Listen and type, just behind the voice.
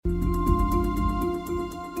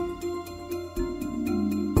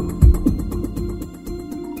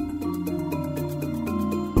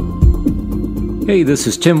Hey, this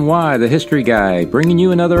is Tim Y, the History Guy, bringing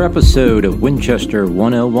you another episode of Winchester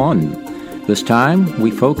 101. This time, we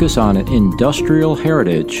focus on an industrial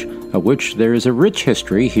heritage, of which there is a rich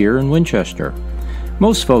history here in Winchester.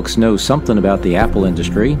 Most folks know something about the apple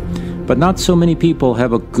industry, but not so many people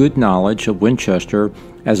have a good knowledge of Winchester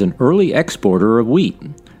as an early exporter of wheat.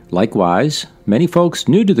 Likewise, many folks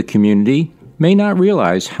new to the community may not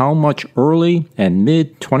realize how much early and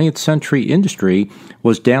mid-20th century industry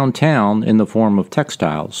was downtown in the form of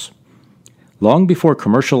textiles. Long before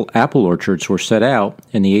commercial apple orchards were set out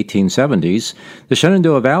in the 1870s, the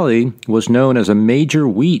Shenandoah Valley was known as a major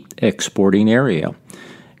wheat exporting area.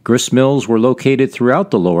 Grist mills were located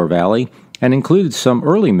throughout the lower valley and included some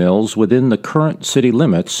early mills within the current city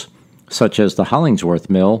limits, such as the Hollingsworth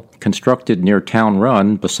Mill, constructed near Town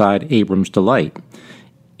Run beside Abrams Delight.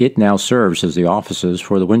 It now serves as the offices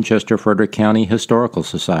for the Winchester-Frederick County Historical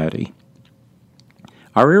Society.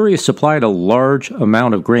 Our area supplied a large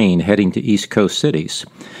amount of grain heading to East Coast cities.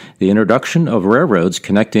 The introduction of railroads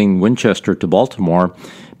connecting Winchester to Baltimore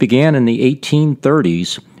began in the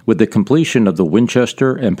 1830s with the completion of the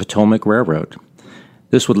Winchester and Potomac Railroad.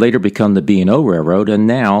 This would later become the B&O Railroad and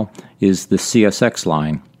now is the CSX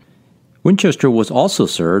line. Winchester was also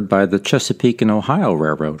served by the Chesapeake and Ohio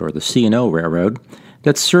Railroad, or the C&O Railroad,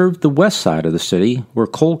 that served the west side of the city, where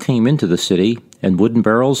coal came into the city and wooden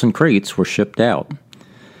barrels and crates were shipped out.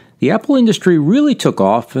 The apple industry really took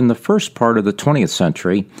off in the first part of the 20th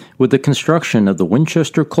century with the construction of the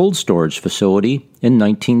Winchester Cold Storage Facility in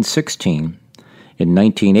 1916. In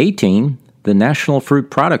 1918, the National Fruit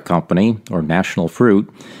Product Company, or National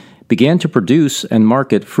Fruit, began to produce and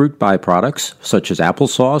market fruit byproducts such as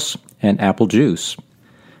applesauce and apple juice.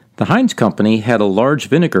 The Heinz Company had a large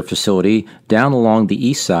vinegar facility down along the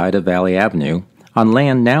east side of Valley Avenue on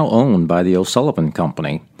land now owned by the O'Sullivan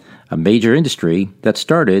Company, a major industry that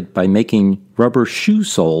started by making rubber shoe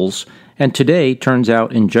soles and today turns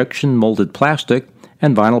out injection-molded plastic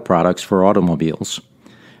and vinyl products for automobiles.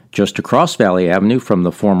 Just across Valley Avenue from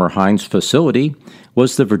the former Heinz facility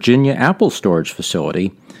was the Virginia Apple Storage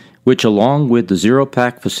Facility, which along with the Zero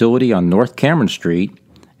Pack facility on North Cameron Street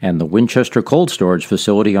and the Winchester Cold Storage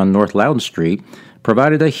Facility on North Loudon Street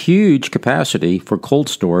provided a huge capacity for cold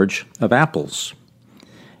storage of apples.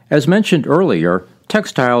 As mentioned earlier,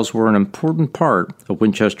 textiles were an important part of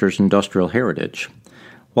Winchester's industrial heritage.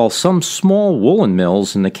 While some small woolen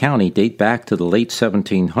mills in the county date back to the late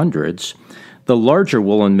 1700s, the larger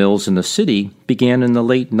woolen mills in the city began in the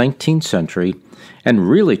late 19th century and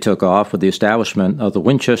really took off with the establishment of the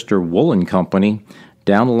Winchester Woolen Company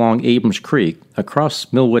down along Abrams Creek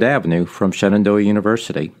across Millwood Avenue from Shenandoah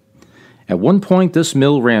University. At one point, this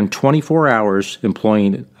mill ran 24 hours,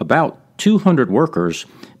 employing about 200 workers,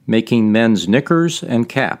 making men's knickers and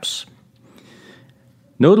caps.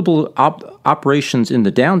 Notable operations in the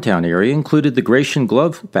downtown area included the Gratian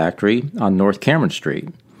Glove Factory on North Cameron Street.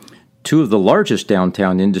 Two of the largest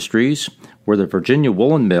downtown industries were the Virginia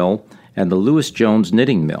Woolen Mill and the Lewis Jones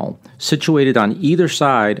Knitting Mill, situated on either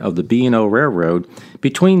side of the B&O Railroad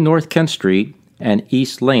between North Kent Street and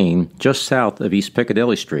East Lane, just south of East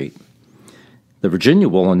Piccadilly Street. The Virginia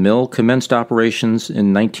Woolen Mill commenced operations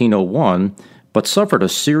in 1901, but suffered a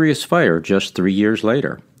serious fire just 3 years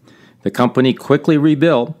later. The company quickly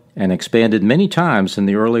rebuilt and expanded many times in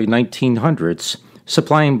the early 1900s,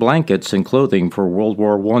 supplying blankets and clothing for World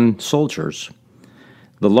War I soldiers.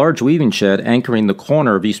 The large weaving shed anchoring the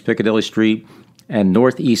corner of East Piccadilly Street and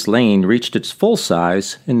Northeast Lane reached its full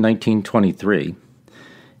size in 1923.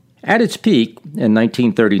 At its peak in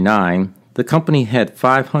 1939, the company had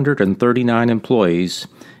 539 employees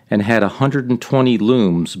and had 120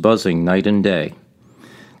 looms buzzing night and day.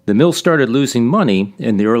 The mill started losing money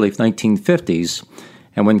in the early 1950s,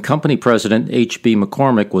 and when company president H.B.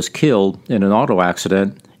 McCormick was killed in an auto accident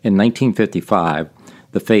in 1955,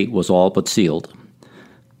 the fate was all but sealed.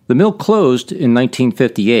 The mill closed in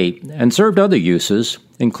 1958 and served other uses,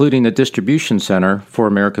 including a distribution center for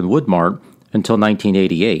American Woodmart, until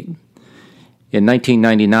 1988. In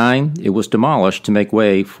 1999, it was demolished to make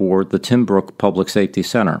way for the Timbrook Public Safety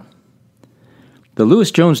Center. The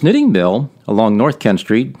Lewis Jones Knitting Mill along North Kent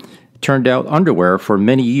Street turned out underwear for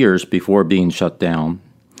many years before being shut down.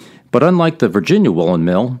 But unlike the Virginia Woolen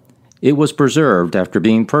Mill, it was preserved after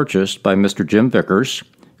being purchased by Mr. Jim Vickers,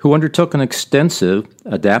 who undertook an extensive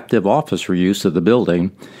adaptive office reuse of the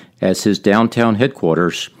building as his downtown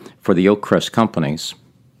headquarters for the Oakcrest companies.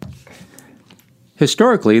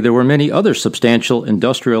 Historically, there were many other substantial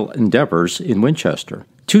industrial endeavors in Winchester,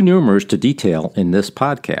 too numerous to detail in this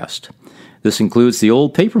podcast. This includes the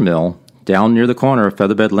old paper mill down near the corner of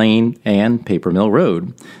Featherbed Lane and Paper Mill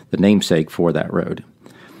Road, the namesake for that road.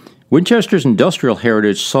 Winchester's industrial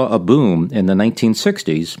heritage saw a boom in the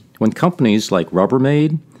 1960s when companies like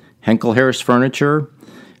Rubbermaid, Henkel Harris Furniture,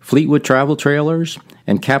 Fleetwood Travel Trailers,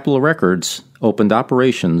 and Capitol Records opened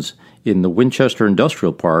operations in the Winchester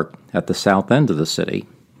Industrial Park at the south end of the city.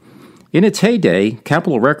 In its heyday,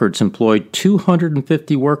 Capitol Records employed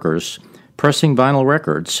 250 workers pressing vinyl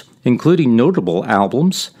records, including notable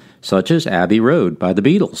albums such as Abbey Road by the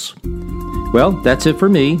Beatles. Well, that's it for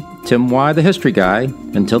me, Tim Y. the History Guy,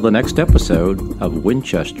 until the next episode of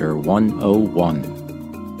Winchester 101.